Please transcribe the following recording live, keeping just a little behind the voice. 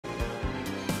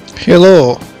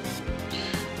Hello!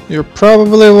 You're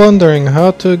probably wondering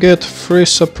how to get free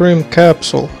Supreme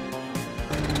Capsule.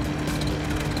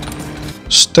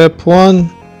 Step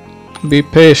 1. Be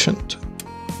patient.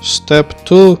 Step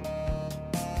 2.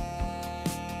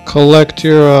 Collect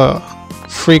your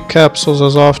free capsules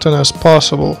as often as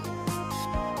possible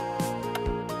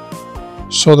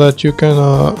so that you can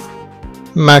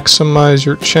maximize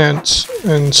your chance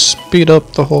and speed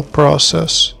up the whole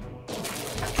process.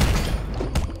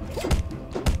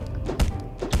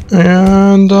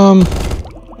 And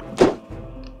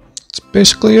that's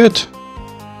basically it.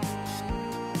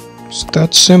 It's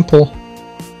that simple.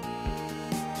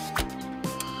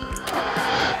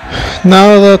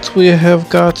 Now that we have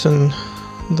gotten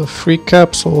the free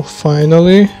capsule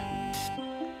finally,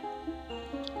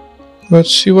 let's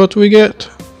see what we get.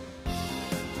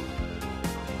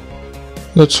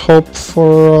 Let's hope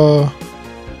for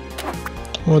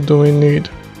what do we need?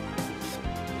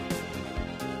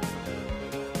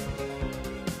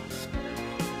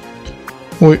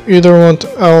 We either want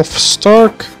Alf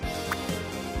Stark,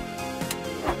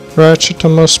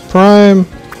 Ratchetimus Prime,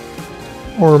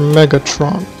 or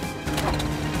Megatron.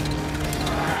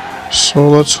 So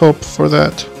let's hope for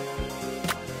that.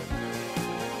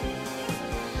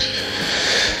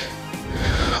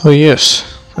 Oh yes,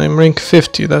 I'm rank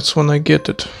 50, that's when I get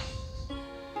it.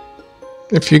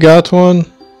 If you got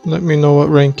one, let me know what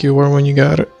rank you were when you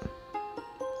got it.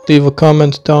 Leave a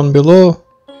comment down below.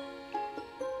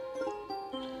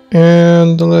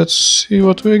 And let's see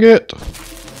what we get.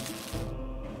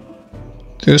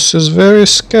 This is very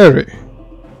scary.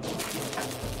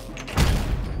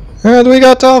 And we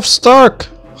got Alf Stark!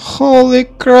 Holy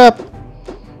crap!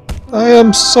 I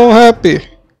am so happy!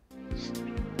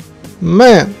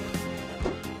 Man!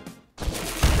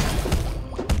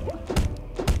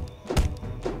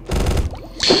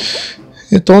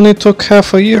 It only took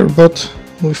half a year, but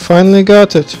we finally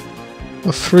got it.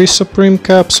 A free Supreme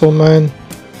Capsule, man.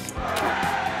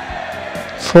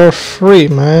 For free,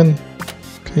 man.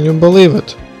 Can you believe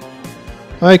it?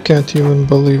 I can't even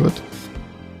believe it.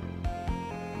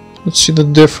 Let's see the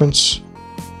difference.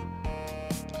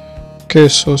 Okay,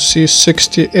 so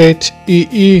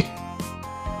C68EE.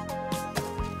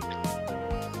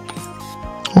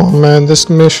 Oh man, this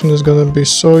mission is gonna be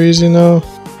so easy now.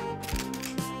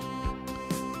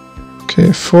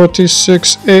 Okay,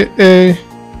 46AA.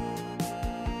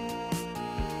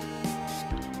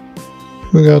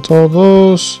 We got all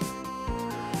those.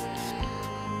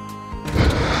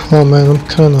 Oh man, I'm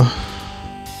kinda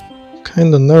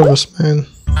nervous, man.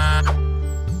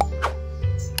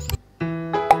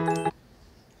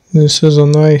 This is a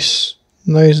nice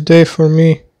day for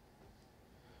me.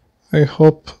 I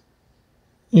hope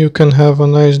you can have a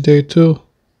nice day too.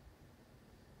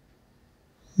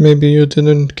 Maybe you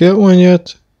didn't get one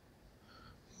yet,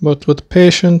 but with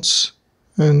patience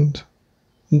and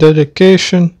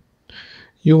dedication,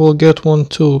 you will get one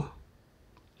too.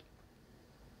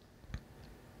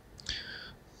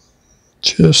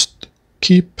 Just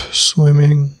keep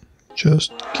swimming.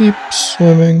 Just keep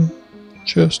swimming.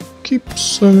 Just keep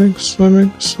swimming,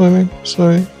 swimming, swimming,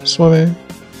 swimming, swimming.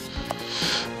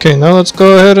 Okay, now let's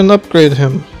go ahead and upgrade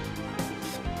him.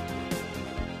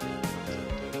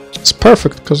 It's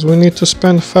perfect because we need to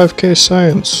spend 5k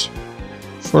science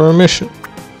for our mission.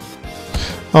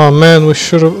 Oh man, we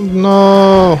should have...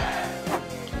 No!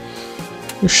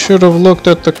 We should have looked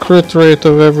at the crit rate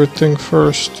of everything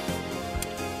first.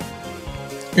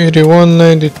 81,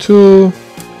 92,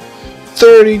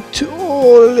 32.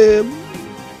 Holy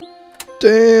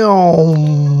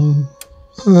damn!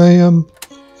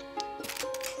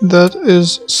 That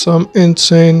is some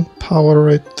insane power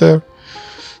right there.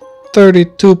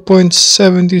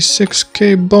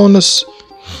 32.76k bonus.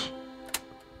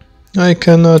 I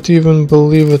cannot even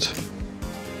believe it.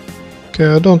 Okay,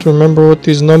 I don't remember what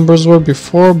these numbers were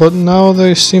before, but now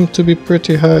they seem to be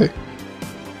pretty high.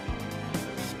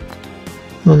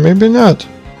 Or maybe not.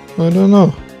 I don't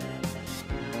know.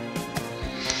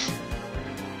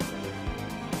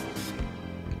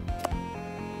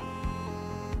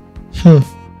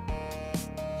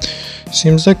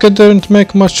 Seems like it didn't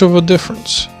make much of a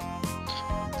difference.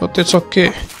 But it's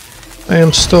okay. I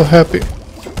am still happy.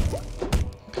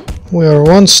 We are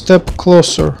one step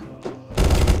closer.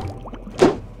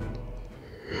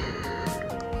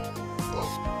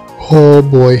 Oh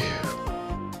boy.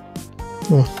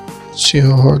 Oh, let's see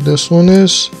how hard this one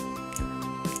is.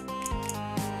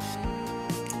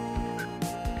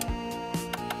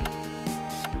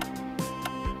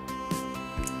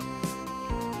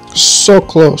 So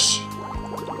close.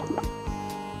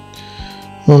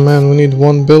 Oh man, we need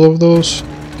 1 bill of those.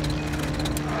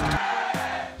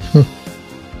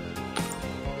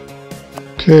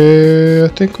 Okay, I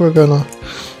think we're gonna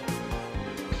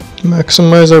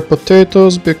maximize our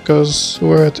potatoes because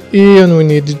we're at E and we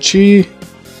need G.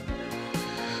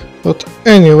 But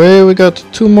anyway, we got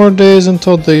 2 more days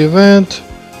until the event,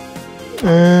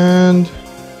 and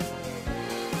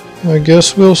I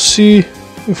guess we'll see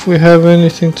if we have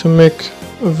anything to make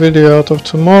a video out of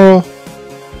tomorrow.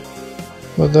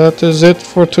 But that is it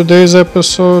for today's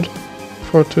episode,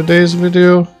 for today's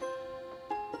video.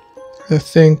 I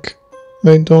think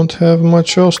I don't have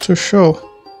much else to show.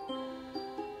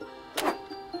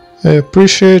 I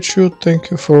appreciate you, thank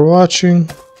you for watching.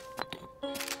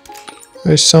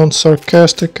 I sound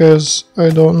sarcastic as I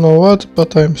don't know what,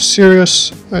 but I'm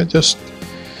serious.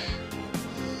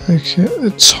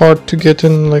 It's hard to get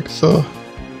in like you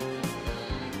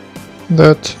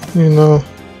know,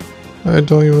 I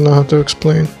don't even know how to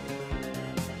explain.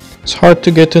 It's hard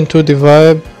to get into the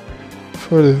vibe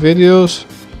for the videos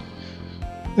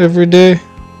every day.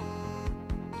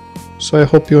 So I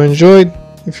hope you enjoyed.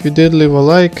 If you did, leave a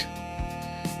like.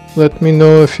 Let me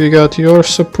know if you got your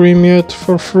Supreme yet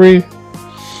for free.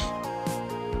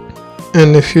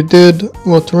 And if you did,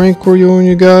 what rank were you when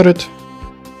you got it?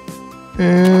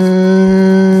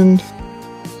 And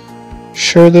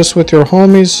share this with your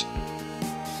homies.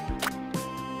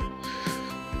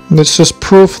 This is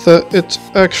proof that it's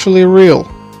actually real.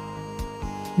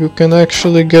 You can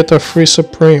actually get a free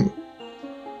Supreme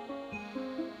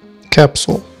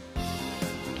capsule.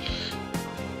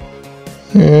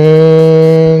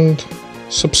 And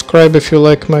subscribe if you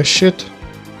like my shit.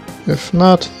 If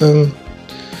not, then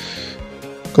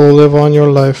go live on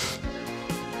your life.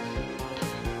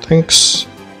 Thanks.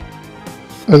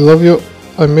 I love you.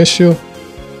 I miss you.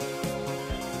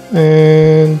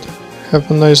 And have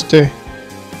a nice day.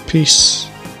 Peace.